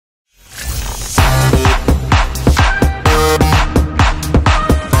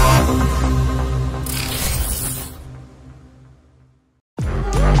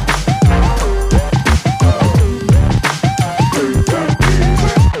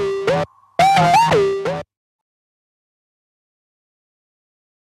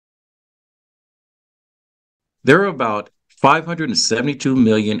There are about 572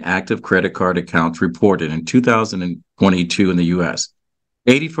 million active credit card accounts reported in 2022 in the US.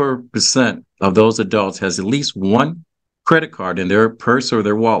 84% of those adults has at least one credit card in their purse or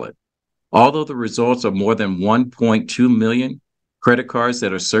their wallet. Although the results are more than 1.2 million credit cards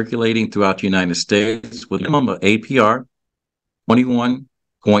that are circulating throughout the United States with a minimum of APR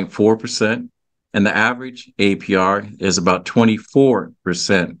 21.4%, and the average APR is about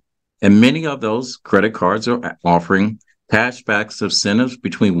 24%. And many of those credit cards are offering cashbacks incentives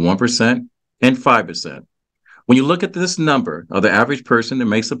between 1% and 5%. When you look at this number of the average person that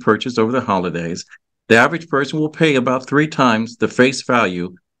makes a purchase over the holidays, the average person will pay about 3 times the face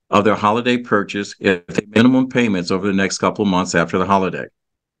value of their holiday purchase if they minimum payments over the next couple of months after the holiday.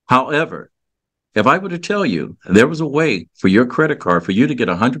 However, if I were to tell you there was a way for your credit card for you to get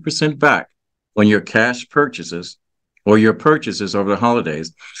 100% back on your cash purchases or your purchases over the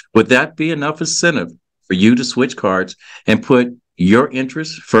holidays, would that be enough incentive for you to switch cards and put your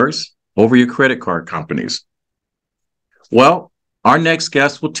interest first over your credit card companies? Well, our next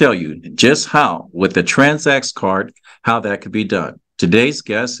guest will tell you just how, with the Transact card, how that could be done. Today's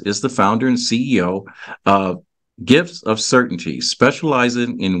guest is the founder and CEO of Gifts of Certainty,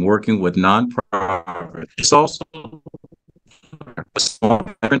 specializing in working with nonprofits. It's also a small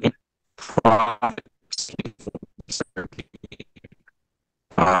nonprofit,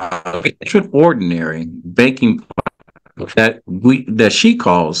 extraordinary baking that she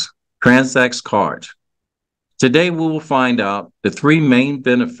calls Transact cards. Today, we will find out the 3 main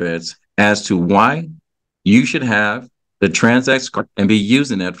benefits as to why you should have the Transact card and be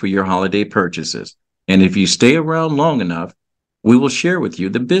using it for your holiday purchases. And if you stay around long enough, we will share with you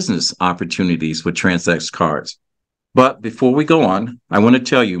the business opportunities with Transact cards. But before we go on, I want to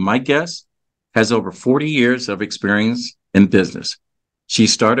tell you my guest has over 40 years of experience in business. She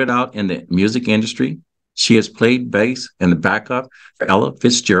started out in the music industry. She has played bass and the backup for Ella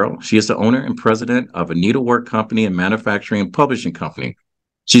Fitzgerald. She is the owner and president of a needlework company and manufacturing and publishing company.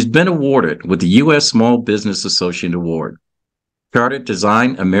 She's been awarded with the U.S. Small Business Association Award, Chartered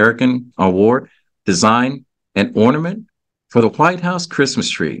Design American Award, Design and Ornament for the White House Christmas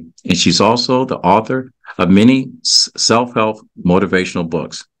tree. And she's also the author of many self-help motivational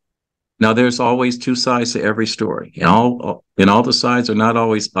books. Now, there's always 2 sides to every story, and all the sides are not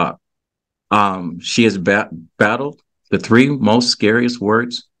always up. She has battled the 3 most scariest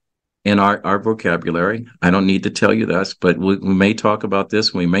words in our vocabulary. I don't need to tell you this, but we may talk about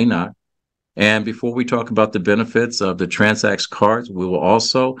this, we may not. And before we talk about the benefits of the Transact cards, we will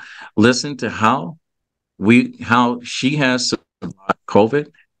also listen to how she has survived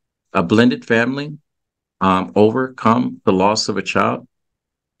COVID, a blended family, overcome the loss of a child.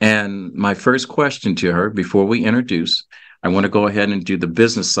 And my first question to her before we introduce, I want to go ahead and do the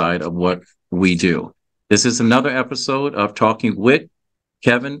business side of what we do. This is another episode of Talking with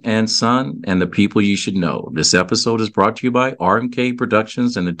Kevin and Son and the People You Should Know. This episode is brought to you by RMK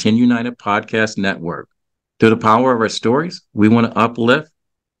Productions and the 10 United Podcast Network. Through the power of our stories, we want to uplift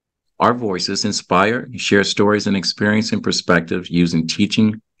our voices, inspire, share stories and experience and perspectives using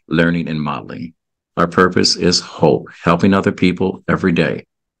teaching, learning, and modeling. Our purpose is hope, helping other people every day.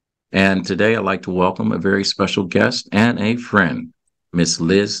 And today I'd like to welcome a very special guest and a friend, Miss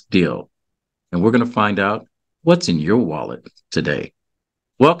Liz Diehl. And we're going to find out what's in your wallet today.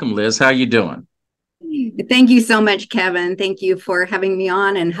 Welcome, Liz. How are you doing? Thank you so much, Kevin. Thank you for having me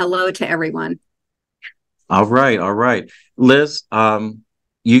on, and hello to everyone. All right. Liz,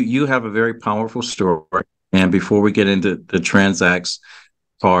 you have a very powerful story. And before we get into the Transact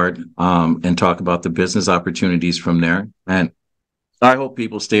card and talk about the business opportunities from there, and I hope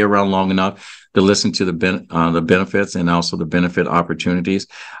people stay around long enough to listen to the benefits and also the benefit opportunities.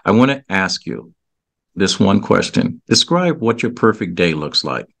 I want to ask you this one question. Describe what your perfect day looks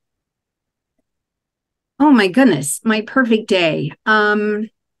like. Oh my goodness, my perfect day.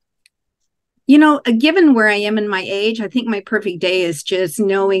 Given where I am in my age, I think my perfect day is just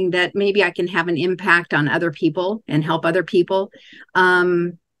knowing that maybe I can have an impact on other people and help other people.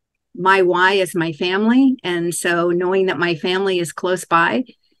 My why is my family. And so knowing that my family is close by,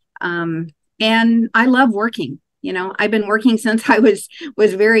 and I love working. I've been working since I was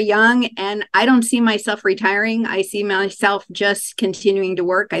very young, and I don't see myself retiring. I see myself just continuing to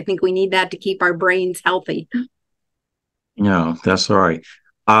work. I think we need that to keep our brains healthy. Yeah, that's all right.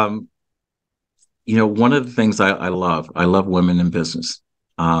 One of the things I love women in business.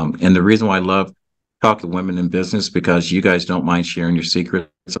 And the reason why I love talking to women in business, because you guys don't mind sharing your secrets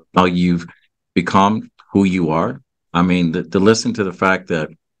of how you've become who you are. I mean, to listen to the fact that,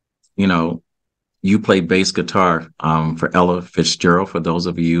 you play bass guitar for Ella Fitzgerald, for those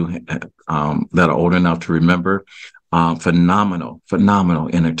of you that are old enough to remember. Phenomenal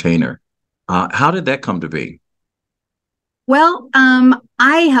entertainer. How did that come to be? Well,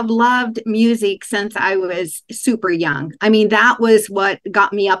 I have loved music since I was super young. I mean, that was what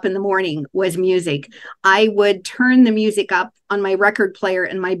got me up in the morning was music. I would turn the music up on my record player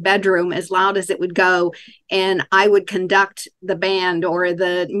in my bedroom as loud as it would go, and I would conduct the band or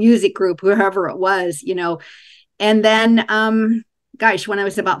the music group, whoever it was, you know. And then, gosh, when I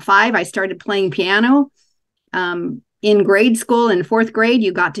was about 5, I started playing piano. In grade school, in 4th grade,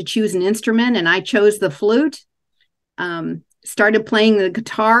 you got to choose an instrument, and I chose the flute. Started playing the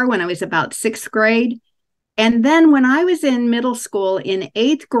guitar when I was about 6th grade. And then when I was in middle school in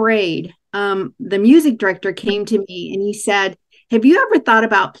 8th grade, the music director came to me and he said, have you ever thought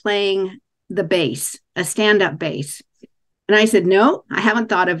about playing the bass, a stand-up bass? And I said, no, I haven't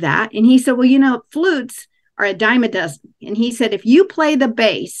thought of that. And he said, well, you know, flutes are a dime a dozen. And he said, if you play the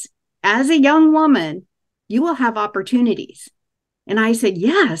bass as a young woman, you will have opportunities. And I said,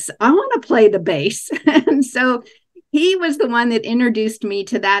 yes, I want to play the bass. And so he was the one that introduced me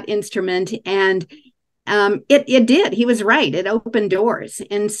to that instrument. And it did. He was right. It opened doors.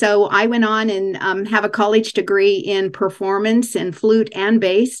 And so I went on and have a college degree in performance and flute and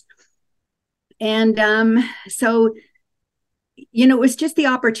bass. And so, you know, it was just the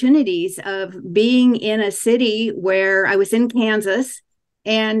opportunities of being in a city where I was in Kansas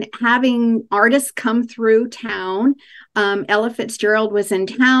and having artists come through town. Ella Fitzgerald was in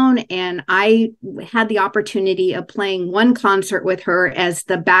town, and I had the opportunity of playing one concert with her as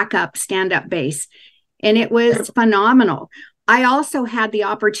the backup stand-up bass, and it was phenomenal. I also had the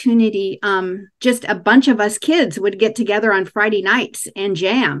opportunity, just a bunch of us kids would get together on Friday nights and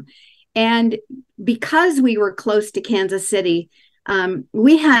jam. And because we were close to Kansas City,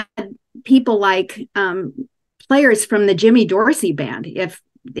 we had people like players from the Jimmy Dorsey band.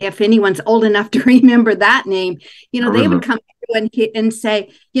 If anyone's old enough to remember that name, you know, they would come through and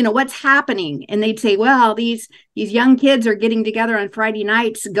say, you know, what's happening? And they'd say, well, these young kids are getting together on Friday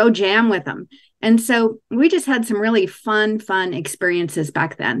nights, go jam with them. And so we just had some really fun experiences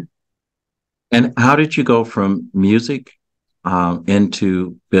back then. And how did you go from music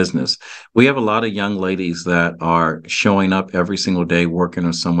into business? We have a lot of young ladies that are showing up every single day working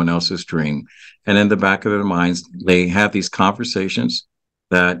on someone else's dream. And in the back of their minds, they have these conversations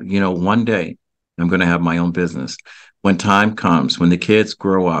that, you know, one day I'm going to have my own business. When time comes, when the kids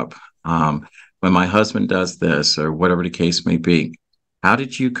grow up, when my husband does this or whatever the case may be, how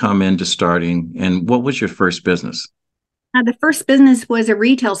did you come into starting, and what was your first business? The first business was a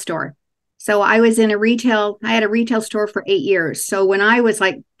retail store. So I had a retail store for 8 years. So when I was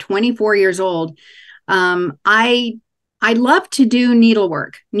like 24 years old, I loved to do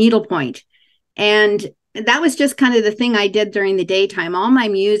needlepoint. And that was just kind of the thing I did during the daytime. All my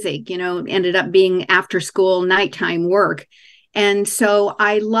music, you know, ended up being after school, nighttime work. And so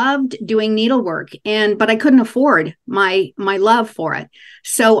I loved doing needlework, but I couldn't afford my love for it.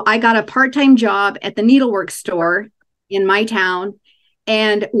 So I got a part-time job at the needlework store in my town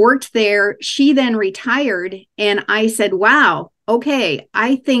and worked there. She then retired, and I said, wow, okay,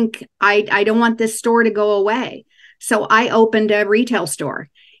 I think I don't want this store to go away. So I opened a retail store,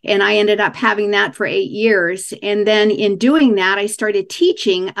 and I ended up having that for 8 years. And then in doing that, I started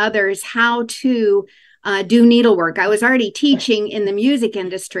teaching others how to do needlework. I was already teaching in the music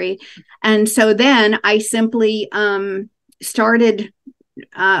industry. And so then I simply started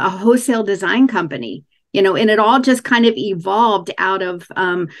a wholesale design company, you know, and it all just kind of evolved out of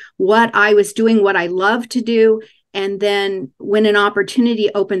what I was doing, what I love to do. And then when an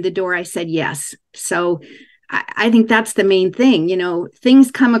opportunity opened the door, I said yes. So I think that's the main thing. You know, things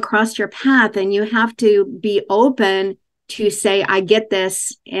come across your path and you have to be open to say, I get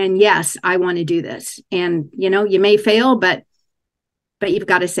this. And yes, I want to do this. And, you know, you may fail, but you've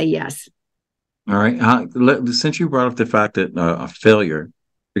got to say yes. All right. Since you brought up the fact that failure,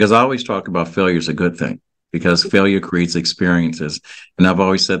 because I always talk about failure is a good thing, because failure creates experiences. And I've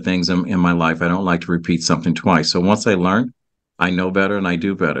always said things in my life, I don't like to repeat something twice. So once I learn, I know better and I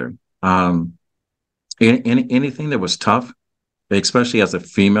do better. Anything that was tough, especially as a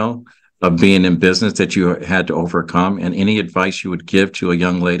female, of being in business that you had to overcome, and any advice you would give to a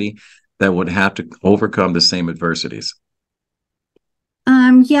young lady that would have to overcome the same adversities?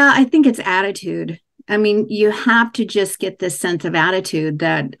 Yeah, I think it's attitude. I mean, you have to just get this sense of attitude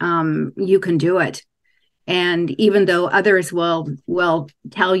that you can do it. And even though others will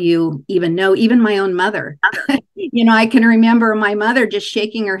tell you, even my own mother, you know, I can remember my mother just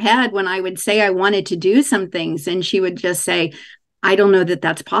shaking her head when I would say I wanted to do some things. And she would just say, I don't know that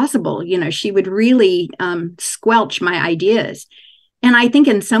that's possible. She would really squelch my ideas. And I think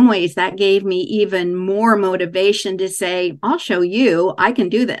in some ways that gave me even more motivation to say, I'll show you, I can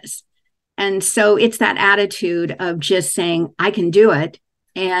do this. And so it's that attitude of just saying, I can do it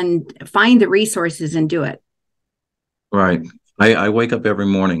and find the resources and do it. Right. I wake up every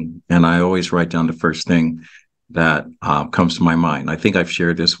morning and I always write down the first thing that comes to my mind. I think I've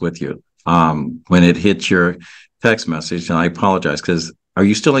shared this with you. When it hits your text message, and I apologize because are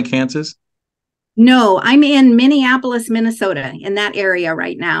you still in Kansas? No, I'm in Minneapolis, Minnesota, in that area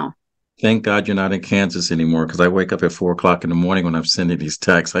right now. Thank God you're not in Kansas anymore because I wake up at 4 o'clock in the morning when I'm sending these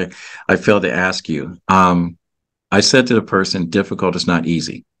texts. I failed to ask you. I said to the person, difficult is not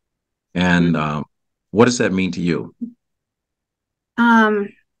easy. And what does that mean to you? Um,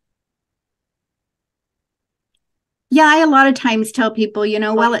 yeah, I a lot of times tell people,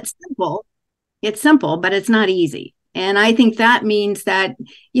 well, it's simple. It's simple, but it's not easy. And I think that means that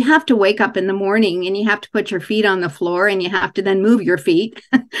you have to wake up in the morning and you have to put your feet on the floor and you have to then move your feet,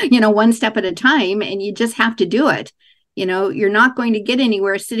 one step at a time. And you just have to do it. You're not going to get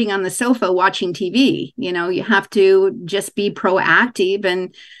anywhere sitting on the sofa watching TV. You have to just be proactive.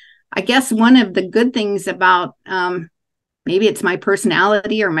 And I guess one of the good things about maybe it's my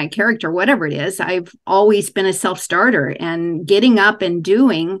personality or my character, whatever it is, I've always been a self-starter and getting up and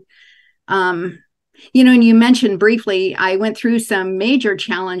doing. And you mentioned briefly, I went through some major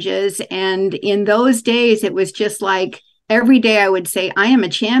challenges. And in those days, it was just like every day I would say, I am a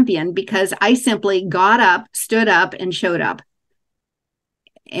champion because I simply got up, stood up, and showed up.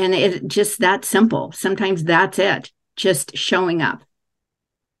 And it just that simple. Sometimes that's it, just showing up.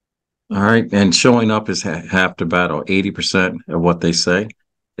 All right. And showing up is half the battle. 80% of what they say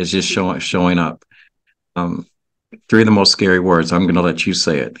is just showing up. Three of the most scary words. I'm going to let you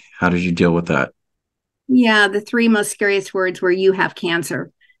say it. How did you deal with that? Yeah, the three most scariest words were you have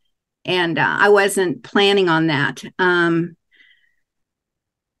cancer. And I wasn't planning on that. And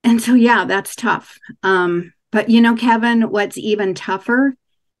so, yeah, that's tough. But, Kevin, what's even tougher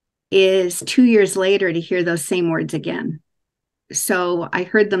is 2 years later to hear those same words again. So I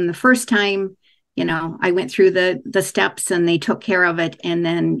heard them the first time, I went through the steps and they took care of it. And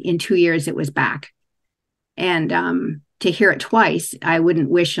then in 2 years, it was back. And to hear it twice, I wouldn't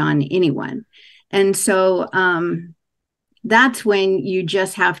wish on anyone. And so that's when you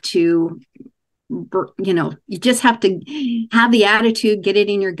just have to, you just have to have the attitude, get it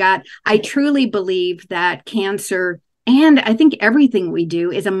in your gut. I truly believe that cancer, and I think everything we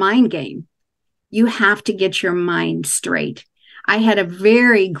do, is a mind game. You have to get your mind straight. I had a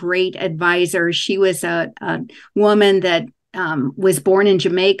very great advisor. She was a woman that was born in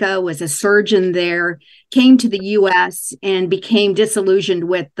Jamaica, was a surgeon there, came to the U.S. and became disillusioned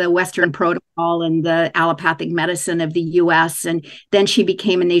with the Western protocol and the allopathic medicine of the U.S. And then she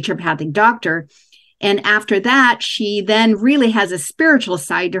became a naturopathic doctor. And after that, she then really has a spiritual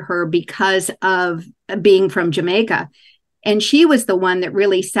side to her because of being from Jamaica. And she was the one that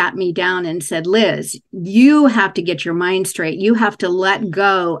really sat me down and said, Liz, you have to get your mind straight. You have to let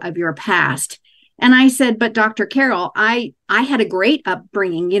go of your past. And I said, but Dr. Carol, I had a great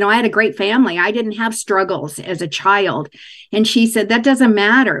upbringing. I had a great family. I didn't have struggles as a child. And she said, that doesn't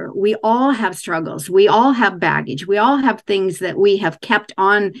matter. We all have struggles. We all have baggage. We all have things that we have kept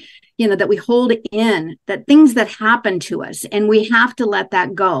on, that we hold in, that things that happen to us. And we have to let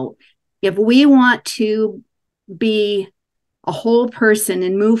that go. If we want to be a whole person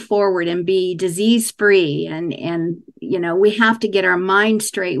and move forward and be disease-free and we have to get our mind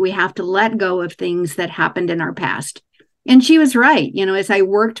straight. We have to let go of things that happened in our past. And she was right. As I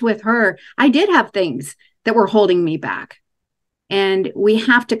worked with her, I did have things that were holding me back. And we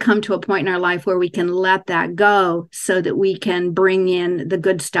have to come to a point in our life where we can let that go so that we can bring in the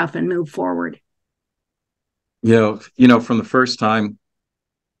good stuff and move forward. From the first time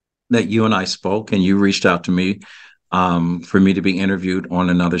that you and I spoke and you reached out to me, for me to be interviewed on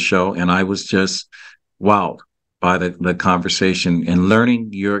another show. And I was just wowed by the conversation and learning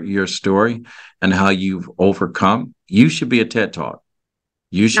your story and how you've overcome. You should be a TED Talk.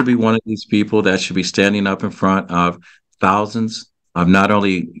 You should be one of these people that should be standing up in front of thousands of not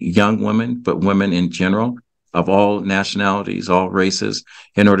only young women, but women in general of all nationalities, all races,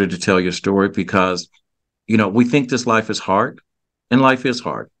 in order to tell your story. Because, we think this life is hard, and life is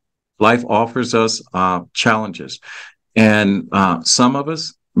hard. Life offers us challenges, and some of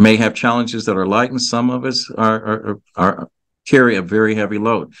us may have challenges that are light, and some of us are carry a very heavy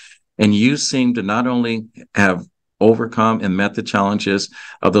load. And you seem to not only have overcome and met the challenges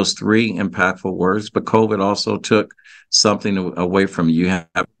of those three impactful words, but COVID also took something away from you. You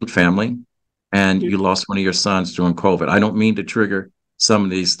have family, and you lost one of your sons during COVID. I don't mean to trigger some of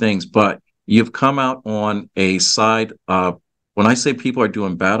these things, but you've come out on a side of, when I say people are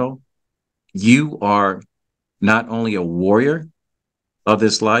doing battle, you are not only a warrior of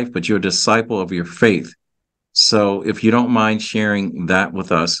this life, but you're a disciple of your faith. So if you don't mind sharing that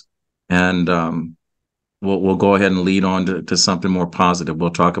with us, and we'll go ahead and lead on to something more positive.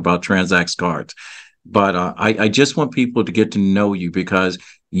 We'll talk about Transact cards. But I just want people to get to know you, because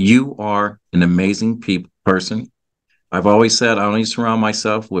you are an amazing person. I've always said I only surround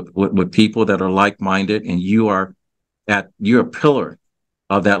myself with people that are like-minded, and you're a pillar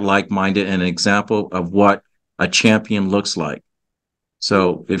of that like-minded and an example of what a champion looks like.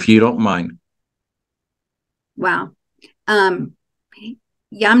 So if you don't mind. Wow.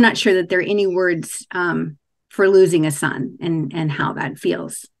 Yeah, I'm not sure that there are any words for losing a son and how that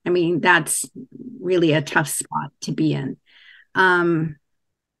feels. I mean, that's really a tough spot to be in.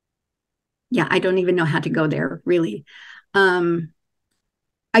 Yeah, I don't even know how to go there, really.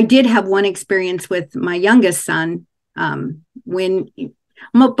 I did have one experience with my youngest son when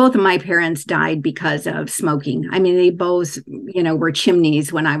both of my parents died because of smoking. I mean, they both, were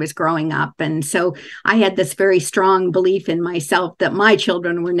chimneys when I was growing up. And so I had this very strong belief in myself that my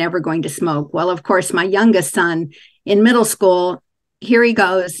children were never going to smoke. Well, of course, my youngest son in middle school, here he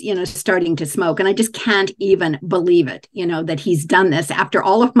goes, starting to smoke. And I just can't even believe it, that he's done this after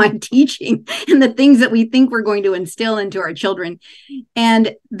all of my teaching and the things that we think we're going to instill into our children.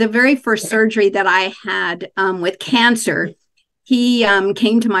 And the very first surgery that I had with cancer, he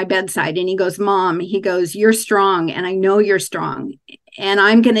came to my bedside and he goes, "Mom," he goes, "you're strong. And I know you're strong. And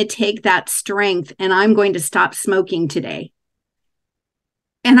I'm going to take that strength and I'm going to stop smoking today."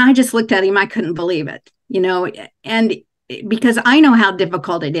 And I just looked at him. I couldn't believe it, and because I know how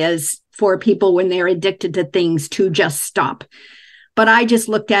difficult it is for people when they're addicted to things to just stop. But I just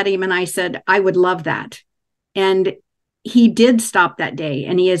looked at him and I said, "I would love that." And he did stop that day,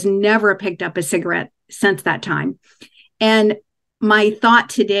 and he has never picked up a cigarette since that time. And my thought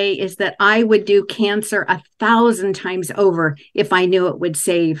today is that I would do cancer 1,000 times over if I knew it would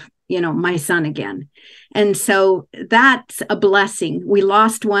save, my son again. And so that's a blessing. We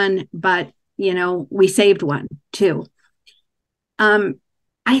lost one, but, we saved one too.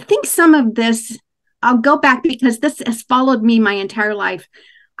 I think some of this, I'll go back because this has followed me my entire life.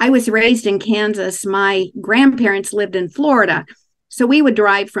 I was raised in Kansas. My grandparents lived in Florida. So we would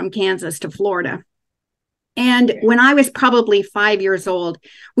drive from Kansas to Florida. And when I was probably 5 years old,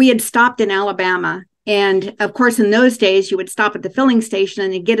 we had stopped in Alabama. And of course, in those days, you would stop at the filling station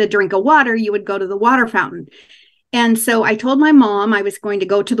and to get a drink of water, you would go to the water fountain. And so I told my mom I was going to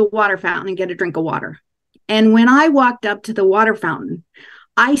go to the water fountain and get a drink of water. And when I walked up to the water fountain,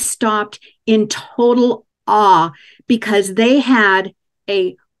 I stopped in total awe because they had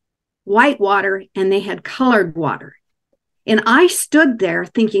a white water and they had colored water. And I stood there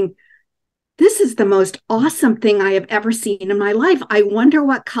thinking, this is the most awesome thing I have ever seen in my life. I wonder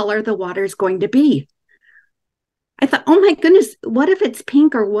what color the water is going to be. I thought, oh my goodness, what if it's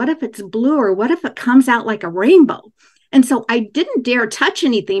pink, or what if it's blue, or what if it comes out like a rainbow? And so I didn't dare touch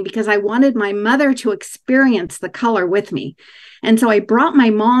anything because I wanted my mother to experience the color with me. And so I brought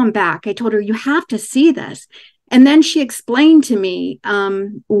my mom back. I told her, you have to see this. And then she explained to me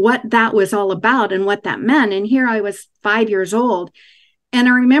what that was all about and what that meant. And here I was 5 years old. And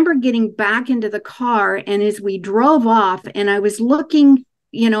I remember getting back into the car, and as we drove off, and I was looking,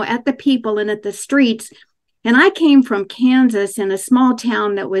 at the people and at the streets, and I came from Kansas in a small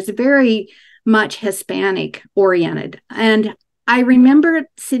town that was very much Hispanic oriented. And I remember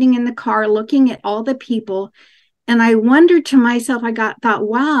sitting in the car looking at all the people, and I wondered to myself, thought,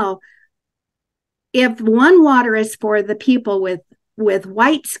 wow, if one water is for the people with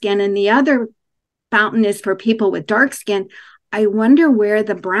white skin and the other fountain is for people with dark skin, I wonder where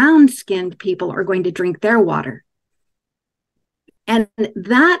the brown-skinned people are going to drink their water. And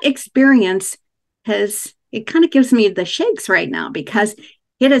that experience it kind of gives me the shakes right now because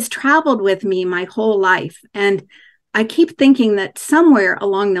it has traveled with me my whole life. And I keep thinking that somewhere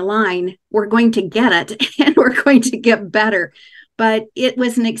along the line, we're going to get it and we're going to get better. But it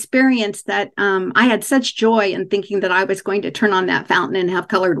was an experience that I had such joy in thinking that I was going to turn on that fountain and have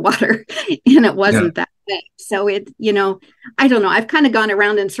colored water. And it wasn't that way. So I don't know. I've kind of gone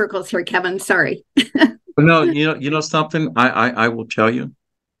around in circles here, Kevin. Sorry. No, you know something, I will tell you,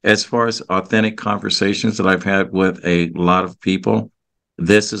 as far as authentic conversations that I've had with a lot of people,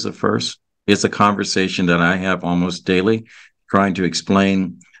 this is a first. It's a conversation that I have almost daily, trying to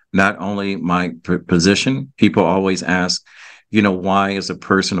explain not only my position. People always ask, why is a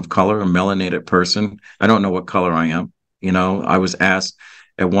person of color, a melanated person? I don't know what color I am. I was asked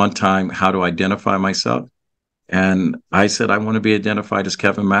at one time how to identify myself. And I said, I want to be identified as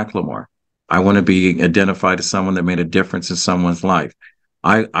Kevin McLemore. I want to be identified as someone that made a difference in someone's life.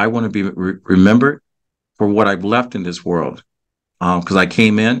 I want to be remembered for what I've left in this world, because I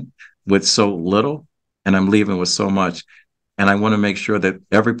came in with so little and I'm leaving with so much. And I want to make sure that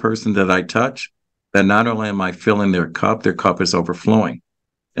every person that I touch, that not only am I filling their cup is overflowing.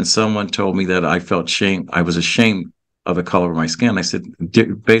 And someone told me that I felt shame. I was ashamed of the color of my skin. I said,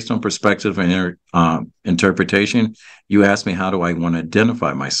 based on perspective and interpretation, you asked me, how do I want to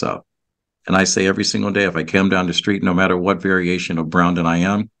identify myself? And I say every single day, if I come down the street, no matter what variation of brown that I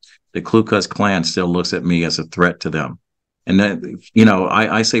am, the Ku Klux Klan still looks at me as a threat to them. And then,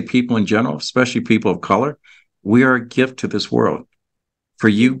 I say people in general, especially people of color, we are a gift to this world. For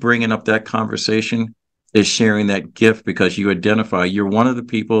you bringing up that conversation is sharing that gift, because you identify, you're one of the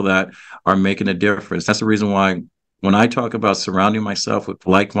people that are making a difference. That's the reason why when I talk about surrounding myself with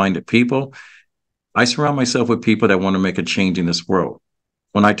like-minded people, I surround myself with people that want to make a change in this world.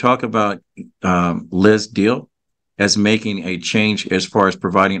 When I talk about Liz Diehl as making a change as far as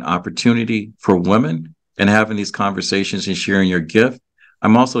providing opportunity for women and having these conversations and sharing your gift,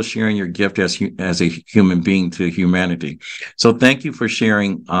 I'm also sharing your gift as a human being to humanity. So thank you for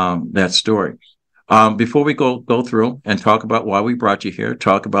sharing that story. Before we go through and talk about why we brought you here,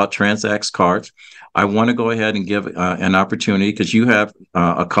 talk about Transact's cards, I want to go ahead and give an opportunity, because you have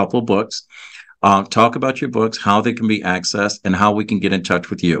a couple books. Talk about your books, how they can be accessed, and how we can get in touch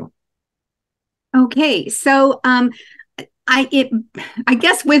with you. Okay, so I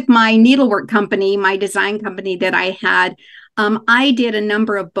guess with my needlework company, my design company that I had, I did a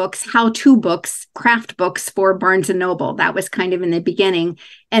number of books, how-to books, craft books for Barnes and Noble. That was kind of in the beginning.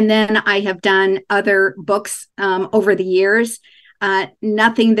 And then I have done other books over the years.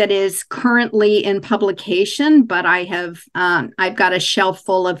 Nothing that is currently in publication, but I've got a shelf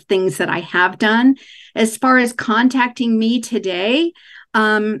full of things that I have done. As far as contacting me today,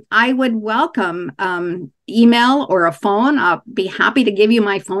 I would welcome email or a phone. I'll be happy to give you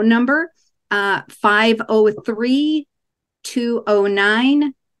my phone number,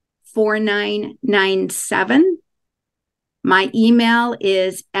 503-209-4997. My email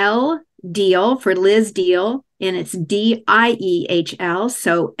is Diehl for Liz Diehl, and it's Diehl.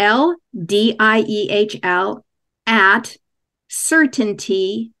 So Diehl at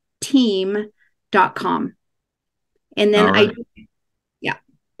certaintyteam.com. And then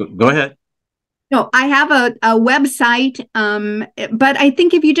Go ahead. No, I have a website, but I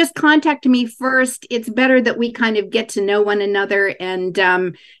think if you just contact me first, it's better that we kind of get to know one another, and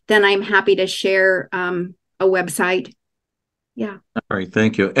then I'm happy to share a website. Yeah. All right.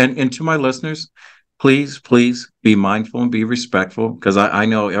 Thank you. And to my listeners, please be mindful and be respectful, because I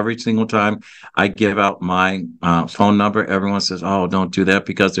know every single time I give out my phone number, everyone says, oh, don't do that,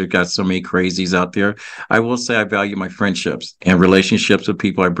 because they've got so many crazies out there. I will say I value my friendships and relationships with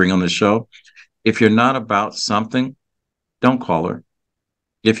people I bring on the show. If you're not about something, don't call her.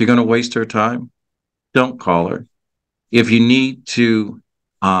 If you're going to waste her time, don't call her. If you need to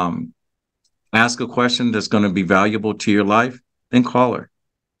ask a question that's going to be valuable to your life, then call her.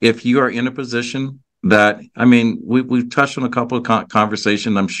 If you are in a position that, we've touched on a couple of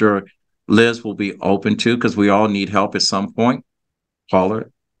conversations I'm sure Liz will be open to, because we all need help at some point, call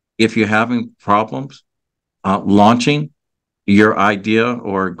her. If you're having problems launching your idea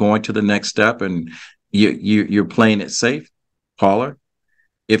or going to the next step and you're playing it safe, call her.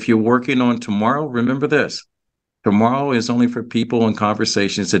 If you're working on tomorrow, remember this. Tomorrow is only for people and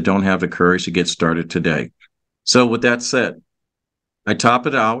conversations that don't have the courage to get started today. So with that said, I top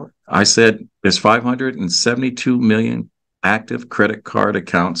of the hour, I said there's 572 million active credit card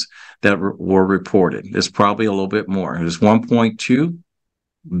accounts that were reported. There's probably a little bit more. There's 1.2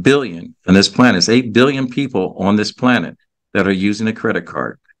 billion on this planet. There's 8 billion people on this planet that are using a credit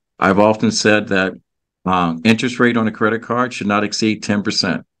card. I've often said that interest rate on a credit card should not exceed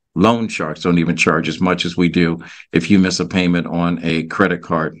 10%. Loan sharks don't even charge as much as we do if you miss a payment on a credit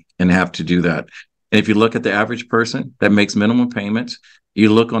card and have to do that. And if you look at the average person that makes minimum payments,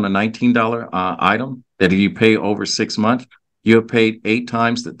 you look on a $19 item that if you pay over 6 months, you have paid 8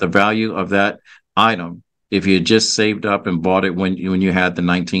 times the value of that item if you had just saved up and bought it when you had the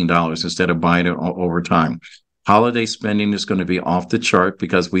 $19 instead of buying it over time. Holiday spending is going to be off the chart,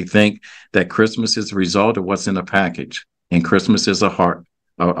 because we think that Christmas is a result of what's in the package, and Christmas is a heart,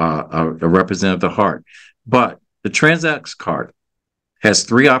 a representative of the heart. But the Transact's card has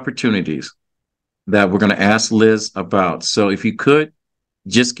 3 opportunities that we're going to ask Liz about. So if you could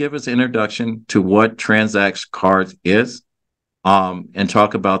just give us an introduction to what Transact's card is, and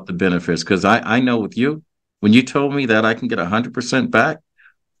talk about the benefits. Because I know with you, when you told me that I can get 100% back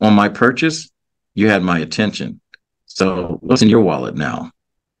on my purchase, you had my attention. So what's in your wallet now?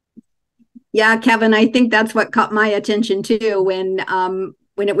 Yeah, Kevin, I think that's what caught my attention too when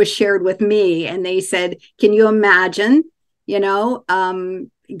it was shared with me, and they said, "Can you imagine,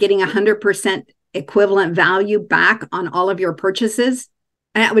 getting 100% equivalent value back on all of your purchases?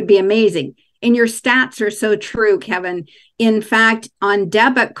 That would be amazing." And your stats are so true, Kevin. In fact, on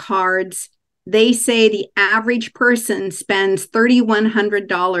debit cards, they say the average person spends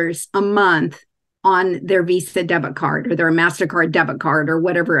 $3,100 a month on their Visa debit card or their MasterCard debit card or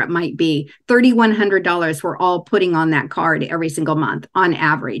whatever it might be. $3,100 we're all putting on that card every single month on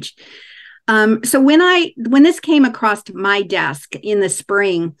average. So when this came across my desk in the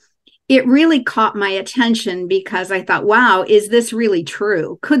spring, it really caught my attention because I thought, wow, is this really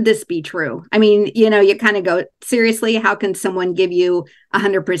true? Could this be true? I mean, you kind of go, seriously, how can someone give you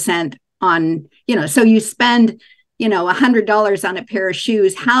 100% on, so you spend $100 on a pair of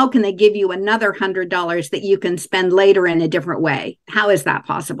shoes, how can they give you another $100 that you can spend later in a different way? How is that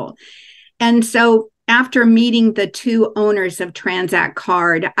possible? And so after meeting the two owners of Transact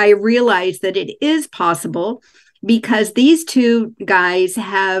Card, I realized that it is possible because these two guys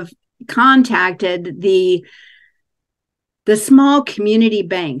have contacted the small community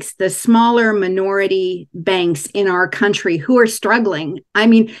banks, the smaller minority banks in our country who are struggling. I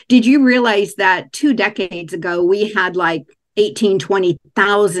mean, did you realize that 2 decades ago, we had like 18,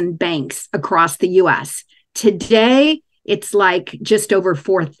 20,000 banks across the US? Today, it's like just over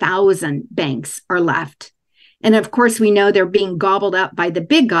 4,000 banks are left. And of course, we know they're being gobbled up by the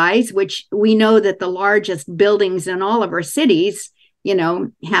big guys, which we know that the largest buildings in all of our cities,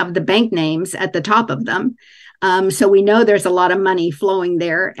 have the bank names at the top of them. So we know there's a lot of money flowing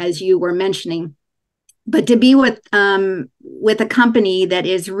there, as you were mentioning. But to be with a company that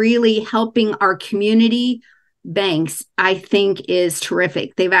is really helping our community banks, I think is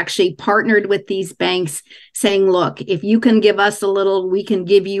terrific. They've actually partnered with these banks saying, look, if you can give us a little, we can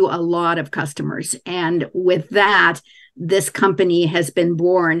give you a lot of customers. And with that, this company has been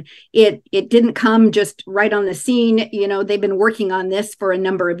born. It didn't come just right on the scene. They've been working on this for a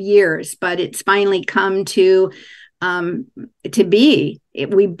number of years, but it's finally come to be.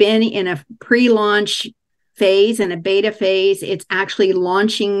 We've been in a pre-launch phase and a beta phase. It's actually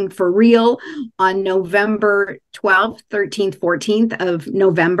launching for real on November 12th, 13th, 14th of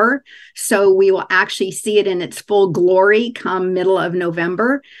November. So we will actually see it in its full glory come middle of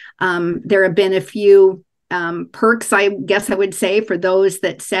November. There have been a few perks, I guess I would say, for those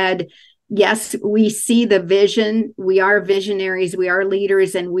that said, yes, we see the vision. We are visionaries. We are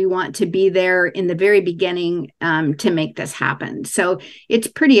leaders, and we want to be there in the very beginning to make this happen. So it's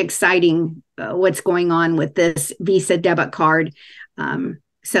pretty exciting what's going on with this Visa debit card.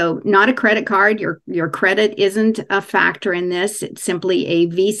 So not a credit card. Your credit isn't a factor in this. It's simply a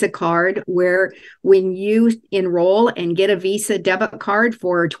Visa card where when you enroll and get a Visa debit card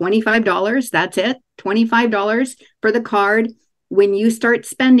for $25, that's it, $25 for the card. When you start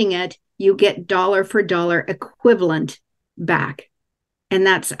spending it, you get dollar for dollar equivalent back. And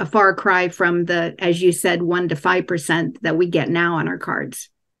that's a far cry from the, as you said, 1% to 5% that we get now on our cards.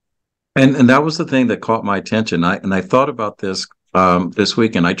 And that was the thing that caught my attention. I thought about this this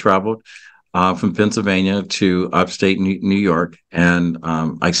weekend. I traveled from Pennsylvania to upstate New York, and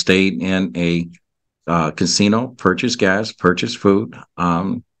I stayed in a casino, purchased gas, purchased food.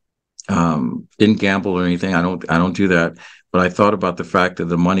 Didn't gamble or anything. I don't do that. But I thought about the fact that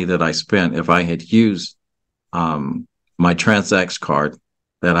the money that I spent, if I had used my Transact card,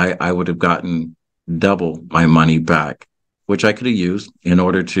 that I would have gotten double my money back, which I could have used in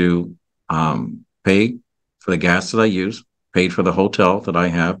order to pay for the gas that I use, paid for the hotel that I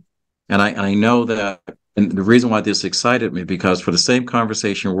have. And I know that, and the reason why this excited me, because for the same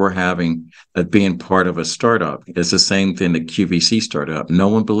conversation we're having, that being part of a startup is the same thing that QVC started up. No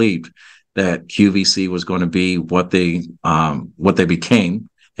one believed that QVC was going to be what they became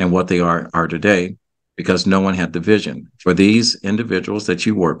and what they are today, because no one had the vision. For these individuals that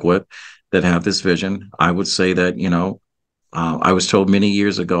you work with that have this vision, I would say that, I was told many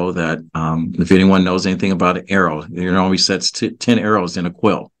years ago that if anyone knows anything about an arrow, there always sets 10 arrows in a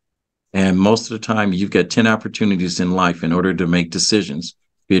quill. And most of the time, you get 10 opportunities in life in order to make decisions,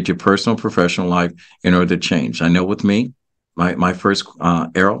 be it your personal, professional life, in order to change. I know with me, my first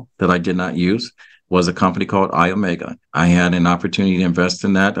arrow that I did not use was a company called iOmega. I had an opportunity to invest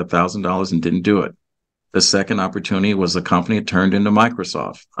in that, $1,000, and didn't do it. The second opportunity was a company that turned into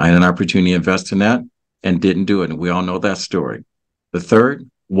Microsoft. I had an opportunity to invest in that and didn't do it. And we all know that story. The third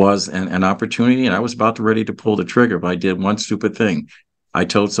was an opportunity, and I was about ready to pull the trigger, but I did one stupid thing. I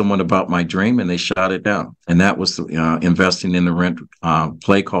told someone about my dream and they shot it down. And that was investing in the rent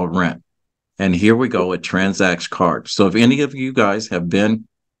play called Rent. And here we go at Transact Card. So if any of you guys have been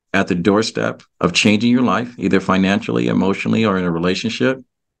at the doorstep of changing your life, either financially, emotionally, or in a relationship,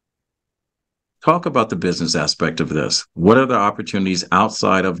 talk about the business aspect of this. What are the opportunities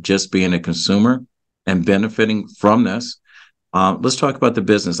outside of just being a consumer and benefiting from this? Let's talk about the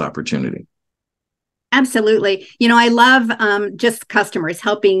business opportunity. Absolutely. I love just customers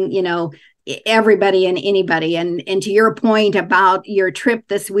helping, everybody and anybody. And to your point about your trip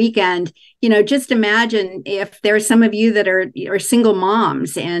this weekend, just imagine if there's some of you that are single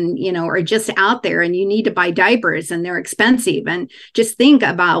moms and, are just out there and you need to buy diapers and they're expensive. And just think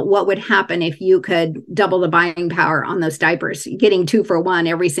about what would happen if you could double the buying power on those diapers, getting 2 for 1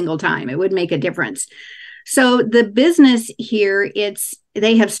 every single time. It would make a difference. So the business here,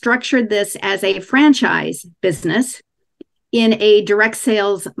 they have structured this as a franchise business in a direct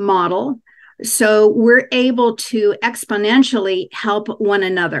sales model. So we're able to exponentially help one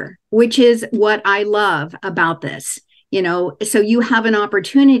another, which is what I love about this. So you have an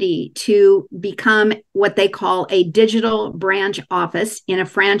opportunity to become what they call a digital branch office in a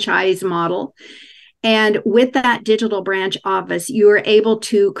franchise model. And with that digital branch office, you are able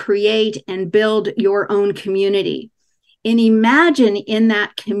to create and build your own community. And imagine in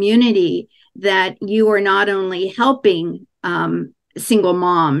that community that you are not only helping single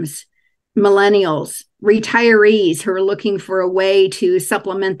moms, millennials, retirees who are looking for a way to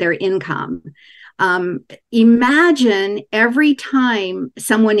supplement their income. Imagine every time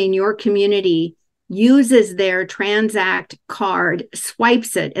someone in your community uses their Transact card,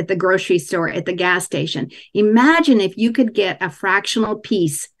 swipes it at the grocery store, at the gas station. Imagine if you could get a fractional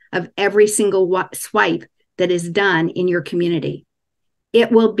piece of every single swipe that is done in your community.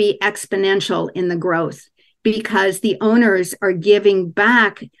 It will be exponential in the growth because the owners are giving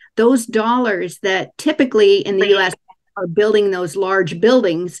back those dollars that typically in the US are building those large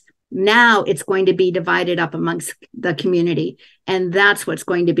buildings. Now it's going to be divided up amongst the community. And that's what's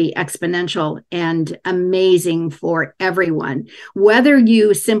going to be exponential and amazing for everyone. Whether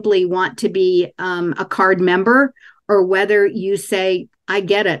you simply want to be a card member or whether you say, I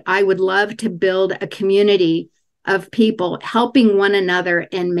get it, I would love to build a community of people helping one another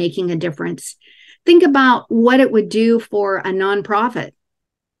and making a difference. Think about what it would do for a nonprofit,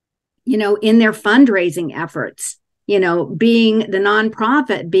 in their fundraising efforts. Being the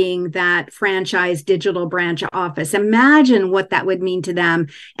nonprofit, being that franchise digital branch office. Imagine what that would mean to them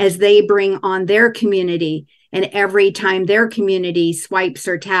as they bring on their community. And every time their community swipes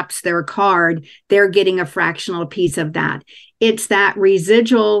or taps their card, they're getting a fractional piece of that. It's that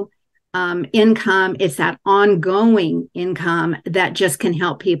residual income. It's that ongoing income that just can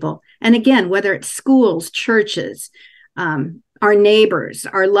help people. And again, whether it's schools, churches, our neighbors,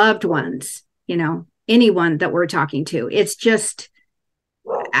 our loved ones, anyone that we're talking to. It's just,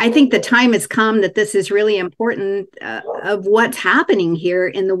 I think the time has come that this is really important of what's happening here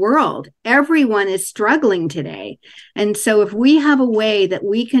in the world. Everyone is struggling today. And so if we have a way that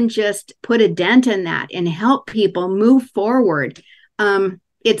we can just put a dent in that and help people move forward,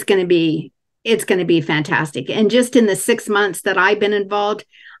 it's going to be fantastic. And just in the 6 months that I've been involved,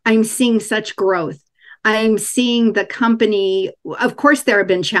 I'm seeing such growth. I'm seeing the company, of course, there have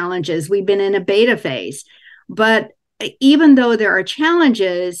been challenges. We've been in a beta phase, but even though there are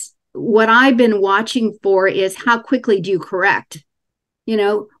challenges, what I've been watching for is how quickly do you correct?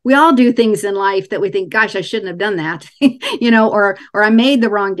 We all do things in life that we think, gosh, I shouldn't have done that, or I made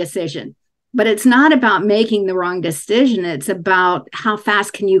the wrong decision. But it's not about making the wrong decision. It's about how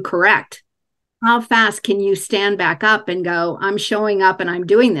fast can you correct? How fast can you stand back up and go, I'm showing up and I'm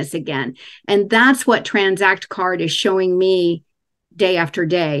doing this again? And that's what Transact Card is showing me day after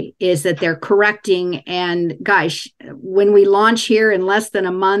day, is that they're correcting. And gosh, when we launch here in less than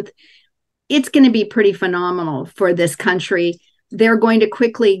a month, it's going to be pretty phenomenal for this country. They're going to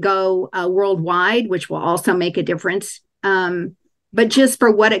quickly go worldwide, which will also make a difference. But just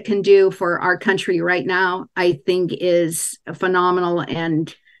for what it can do for our country right now, I think is phenomenal,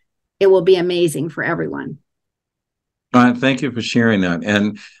 and it will be amazing for everyone. Thank you for sharing that.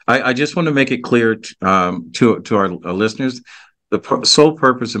 And I just want to make it clear to our listeners, the sole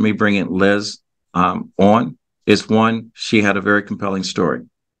purpose of me bringing Liz on is, one, she had a very compelling story.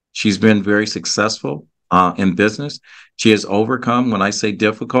 She's been very successful in business. She has overcome, when I say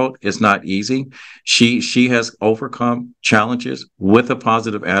difficult, it's not easy. She has overcome challenges with a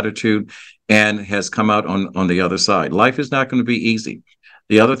positive attitude and has come out on the other side. Life is not going to be easy.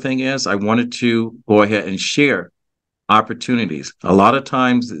 The other thing is, I wanted to go ahead and share opportunities. A lot of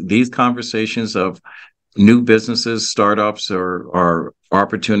times these conversations of new businesses, startups, or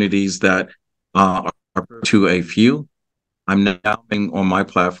opportunities that are to a few. I'm now being on my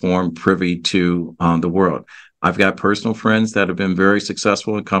platform privy to the world. I've got personal friends that have been very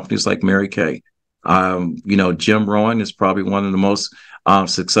successful in companies like Mary Kay. Jim Rohn is probably one of the most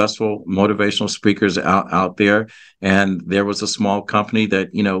successful motivational speakers out there. And there was a small company that,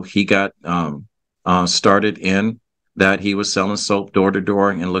 he got started in, that he was selling soap door to door,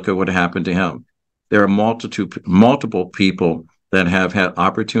 and look at what happened to him. There are multiple people that have had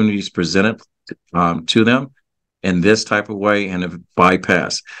opportunities presented to them in this type of way and have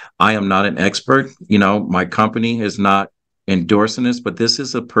bypassed. I am not an expert. My company is not endorsing this, but this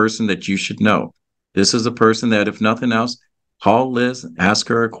is a person that you should know. This is a person that, if nothing else, call Liz, ask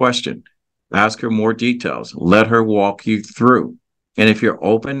her a question, ask her more details, let her walk you through. And if you're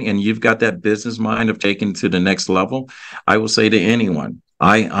open and you've got that business mind of taking to the next level, I will say to anyone,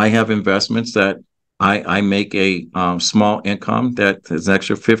 I have investments that I make a small income that is an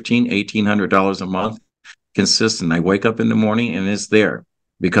extra $1,500-$1,800 a month consistent. I wake up in the morning and it's there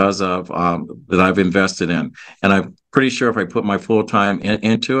because of that I've invested in. And I'm pretty sure if I put my full time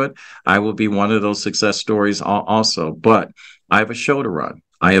into it, I will be one of those success stories also. But I have a show to run.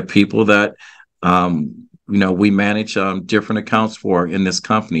 I have people that, we manage different accounts for in this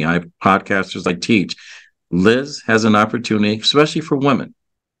company. I have podcasters I teach. Liz has an opportunity, especially for women,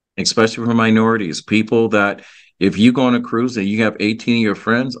 especially for minorities, people that, if you go on a cruise and you have 18 of your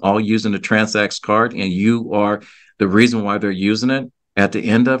friends all using the Transact card and you are the reason why they're using it, at the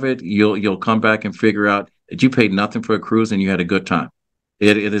end of it, you'll come back and figure out that you paid nothing for a cruise and you had a good time.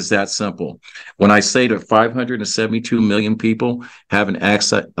 It is that simple. When I say that 572 million people have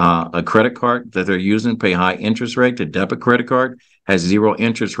a credit card that they're using, pay high interest rate, the debit credit card has zero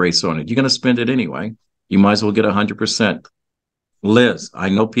interest rates on it. You're going to spend it anyway. You might as well get 100%. Liz, I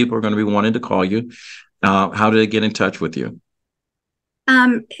know people are going to be wanting to call you. How do they get in touch with you?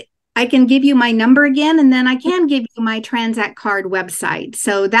 I can give you my number again, and then I can give you my Transact card website.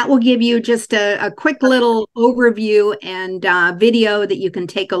 So that will give you just a quick little overview and video that you can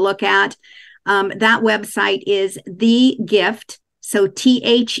take a look at. That website is The Gift, so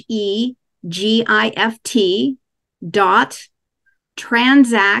THEGIFT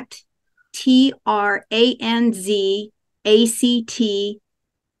 .transact, TRANZACT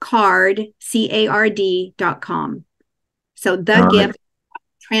card.com. So The Gift,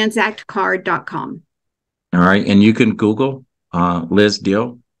 transactcard.com. All right. And you can Google Liz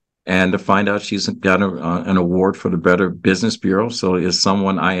Diehl and to find out she's got an award for the Better Business Bureau. So is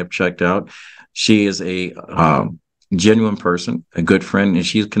someone I have checked out. She is a genuine person, a good friend, and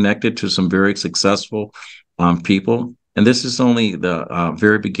she's connected to some very successful people. And this is only the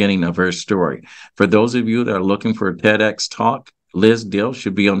very beginning of her story. For those of you that are looking for a TEDx talk, Liz Diehl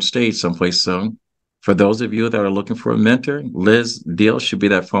should be on stage someplace soon. For those of you that are looking for a mentor, Liz Diehl should be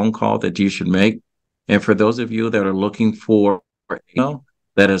that phone call that you should make. And for those of you that are looking for that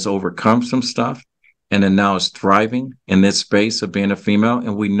has overcome some stuff and then now is thriving in this space of being a female,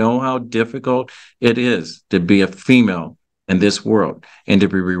 and we know how difficult it is to be a female in this world and to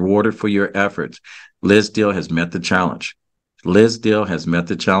be rewarded for your efforts, Liz Diehl has met the challenge. Liz Diehl has met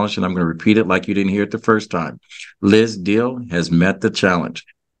the challenge, and I'm going to repeat it like you didn't hear it the first time. Liz Diehl has met the challenge.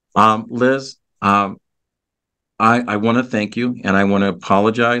 Liz, I want to thank you, and I want to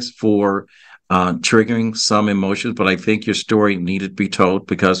apologize for triggering some emotions, but I think your story needed to be told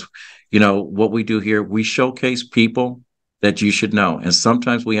because, what we do here, we showcase people that you should know. And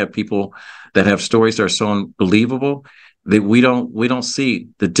sometimes we have people that have stories that are so unbelievable that we don't see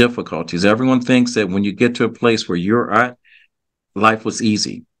the difficulties. Everyone thinks that when you get to a place where you're at, life was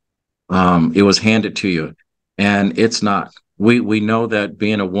easy. It was handed to you, and it's not. We know that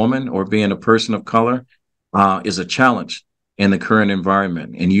being a woman or being a person of color is a challenge in the current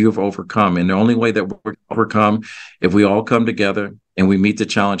environment, and you've overcome. And the only way that we're overcome if we all come together and we meet the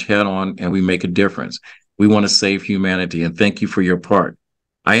challenge head on and we make a difference. We want to save humanity, and thank you for your part.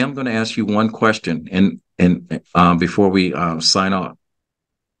 I am going to ask you one question, and before we sign off.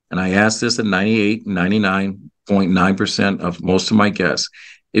 And I ask this at 99.9% of most of my guests.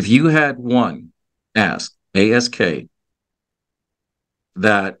 If you had one ask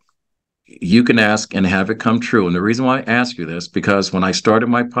that you can ask and have it come true. And the reason why I ask you this, because when I started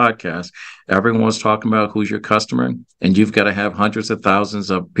my podcast, everyone was talking about who's your customer, and you've got to have hundreds of thousands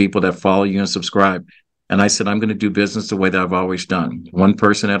of people that follow you and subscribe. And I said, I'm going to do business the way that I've always done, one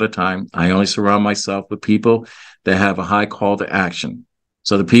person at a time. I only surround myself with people that have a high call to action.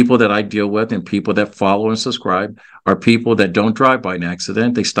 So the people that I deal with and people that follow and subscribe are people that don't drive by an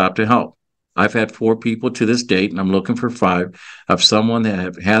accident. They stop to help. I've had 4 people to this date, and I'm looking for 5 of someone that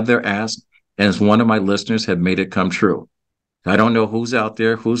have had their ask and one of my listeners had made it come true. I don't know who's out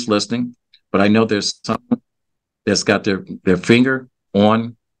there, who's listening, but I know there's someone that's got their finger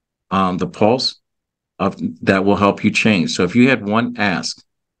on the pulse of that will help you change. So if you had one ask,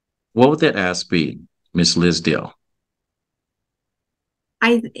 what would that ask be, Miss Liz Diehl?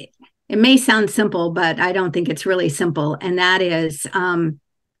 It may sound simple, but I don't think it's really simple. And that is to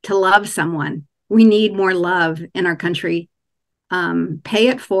love someone. We need more love in our country. Pay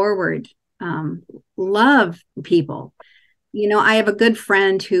it forward. Love people. You know, I have a good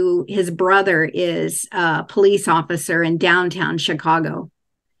friend who his brother is a police officer in downtown Chicago.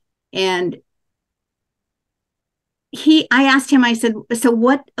 And I asked him, I said, so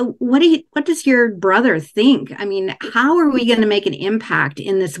what does your brother think? I mean, how are we going to make an impact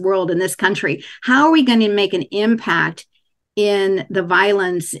in this world, in this country? How are we going to make an impact in the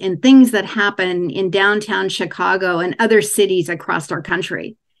violence and things that happen in downtown Chicago and other cities across our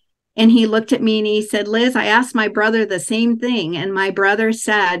country? And he looked at me and he said, Liz, I asked my brother the same thing. And my brother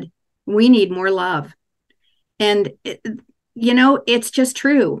said, we need more love. And, you know, it's just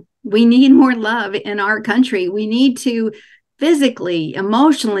true. We need more love in our country. We need to physically,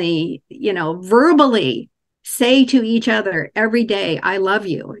 emotionally, you know, verbally say to each other every day, I love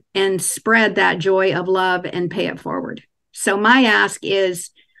you, and spread that joy of love and pay it forward. So my ask is,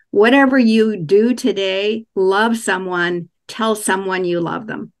 whatever you do today, love someone, tell someone you love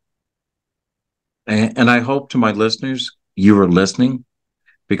them. And I hope to my listeners, you are listening,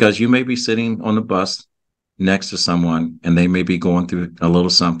 because you may be sitting on the bus next to someone and they may be going through a little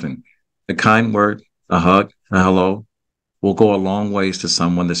something. A kind word, a hug, a hello will go a long ways to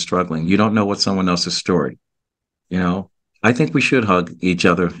someone that's struggling. You don't know what someone else's story. You know, I think we should hug each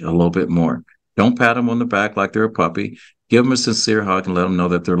other a little bit more. Don't pat them on the back like they're a puppy. Give them a sincere hug and let them know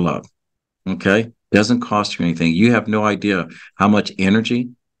that they're loved. Okay? Doesn't cost you anything. You have no idea how much energy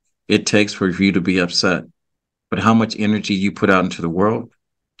it takes for you to be upset, but how much energy you put out into the world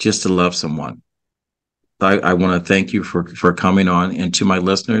just to love someone. I want to thank you for coming on. And to my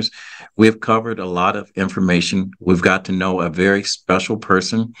listeners, we've covered a lot of information. We've got to know a very special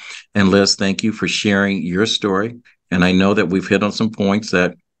person. And Liz, thank you for sharing your story. And I know that we've hit on some points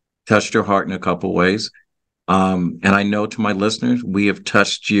that touched your heart in a couple ways. And I know to my listeners, we have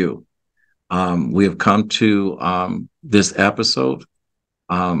touched you. We have come to this episode.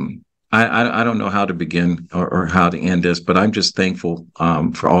 I don't know how to begin or how to end this, but I'm just thankful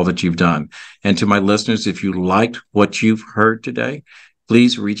for all that you've done. And to my listeners, if you liked what you've heard today,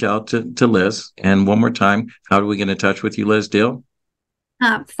 please reach out to Liz. And one more time, how do we get in touch with you, Liz Diehl?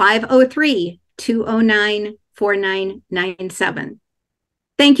 503-209-4997.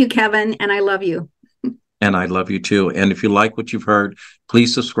 Thank you, Kevin, and I love you. And I love you too. And if you like what you've heard,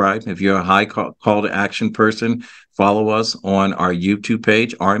 please subscribe. If you're a high call to action person, follow us on our YouTube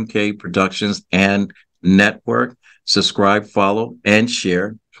page, RMK Productions and Network. Subscribe, follow, and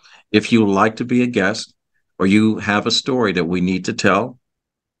share. If you would like to be a guest or you have a story that we need to tell,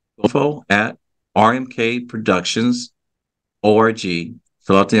 info at rmkproductions.org.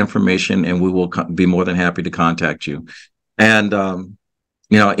 Fill out the information and we will be more than happy to contact you. And,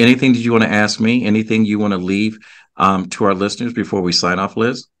 you know, anything that you want to ask me, anything you want to leave to our listeners before we sign off,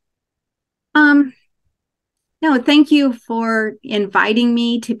 Liz? No, thank you for inviting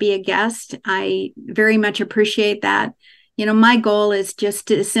me to be a guest. I very much appreciate that. You know, my goal is just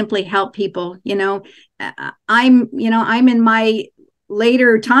to simply help people. You know, I'm in my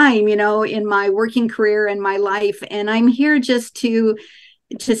later time, you know, in my working career and my life, and I'm here just to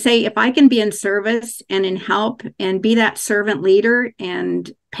say, if I can be in service and in help and be that servant leader and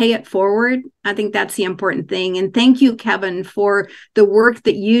pay it forward, I think that's the important thing. And thank you, Kevin, for the work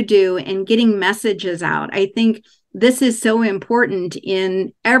that you do and getting messages out. I think this is so important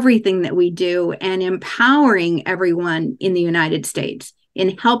in everything that we do and empowering everyone in the United States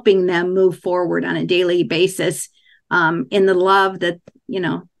in helping them move forward on a daily basis in the love that, you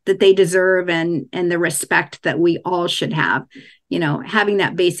know, that they deserve and the respect that we all should have. You know, having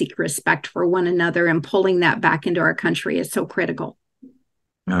that basic respect for one another and pulling that back into our country is so critical.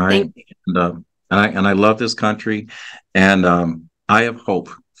 All right. And I love this country. And I have hope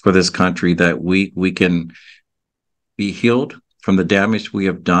for this country that we can be healed from the damage we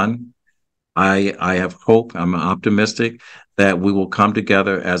have done. I have hope. I'm optimistic that we will come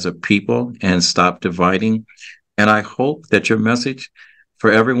together as a people and stop dividing. And I hope that your message for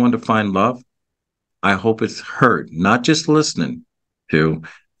everyone to find love, I hope it's heard, not just listening to,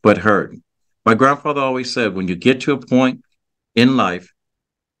 but heard. My grandfather always said, when you get to a point in life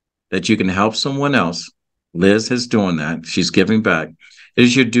that you can help someone else, Liz is doing that. She's giving back. It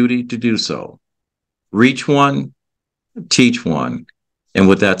is your duty to do so. Reach one, teach one, And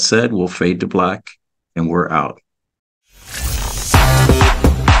with that said, we'll fade to black and we're out.